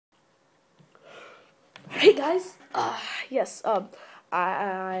Hey guys, yes,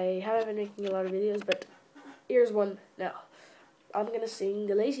 I haven't been making a lot of videos, but here's one now. I'm gonna sing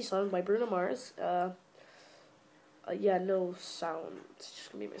the Lazy song by Bruno Mars. Yeah, no sound. It's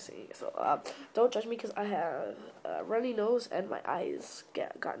just gonna be me singing. So, don't judge me because I have a runny nose and my eyes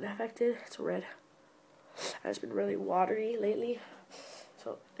gotten affected. It's red. And it's been really watery lately.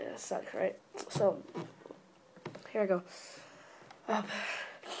 So, yeah, it sucks, right? So, here I go.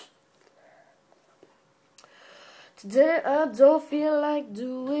 Today I don't feel like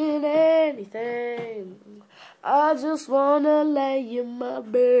doing anything. I just wanna lay in my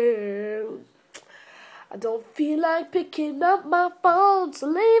bed. I don't feel like picking up my phone to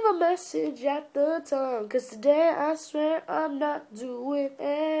leave a message at the tone. 'Cause today I swear I'm not doing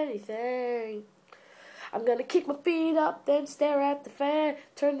anything. I'm gonna kick my feet up, then stare at the fan.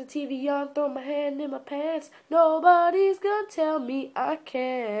 Turn the TV on, throw my hand in my pants. Nobody's gonna tell me I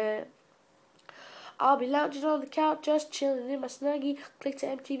can't. I'll be lounging on the couch, just chilling in my snuggie. Click to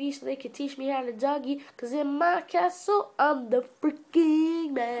MTV so they can teach me how to doggy. 'Cause in my castle, I'm the freaking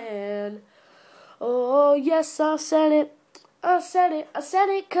man. Oh, yes, I said it. I said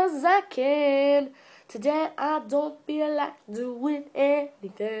it 'cause I can. Today, I don't feel like doing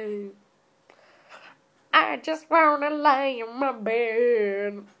anything. I just wanna lay in my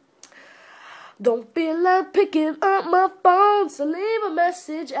bed. Don't feel like picking up my phone, so leave a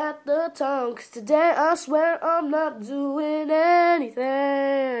message at the tone. 'Cause today I swear I'm not doing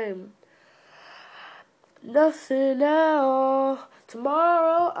anything. Nothing at all.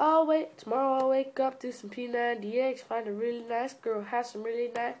 Tomorrow I'll wake up, do some P90X, find a really nice girl, have some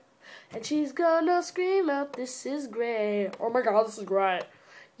really nice, and she's gonna scream out, "This is great. Oh my god, this is great."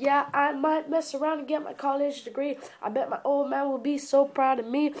 Yeah, I might mess around and get my college degree. I bet my old man will be so proud of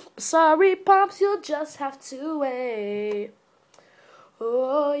me. But sorry, Pops, you'll just have to wait.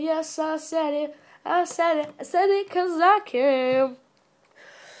 Oh, yes, I said it. I said it 'cause I can.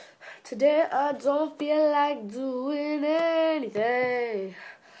 Today I don't feel like doing anything.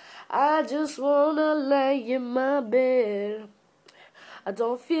 I just wanna lay in my bed. I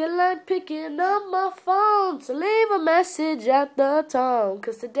don't feel like picking up my phone to leave a message at the tone.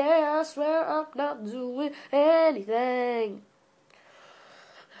 'Cause today I swear I'm not doing anything.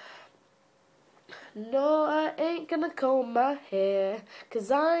 No, I ain't gonna comb my hair, 'cause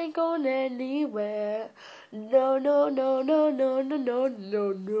I ain't going anywhere. No, no, no, no, no, no, no,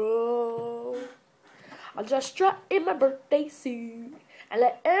 no, no. I'll just strut in my birthday suit and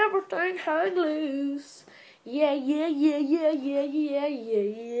let everything hang loose. Yeah, yeah, yeah, yeah, yeah, yeah, yeah,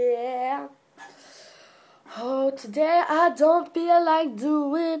 yeah. Oh, today I don't feel like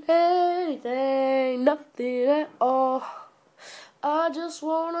doing anything, nothing at all. I just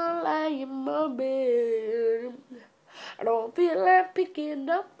wanna lay in my bed. I don't feel like picking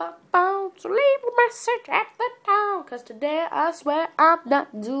up my phone, so leave a message at the tone. 'Cause today I swear I'm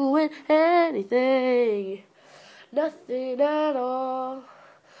not doing anything, nothing at all.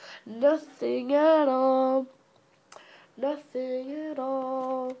 Nothing at all. Nothing at all.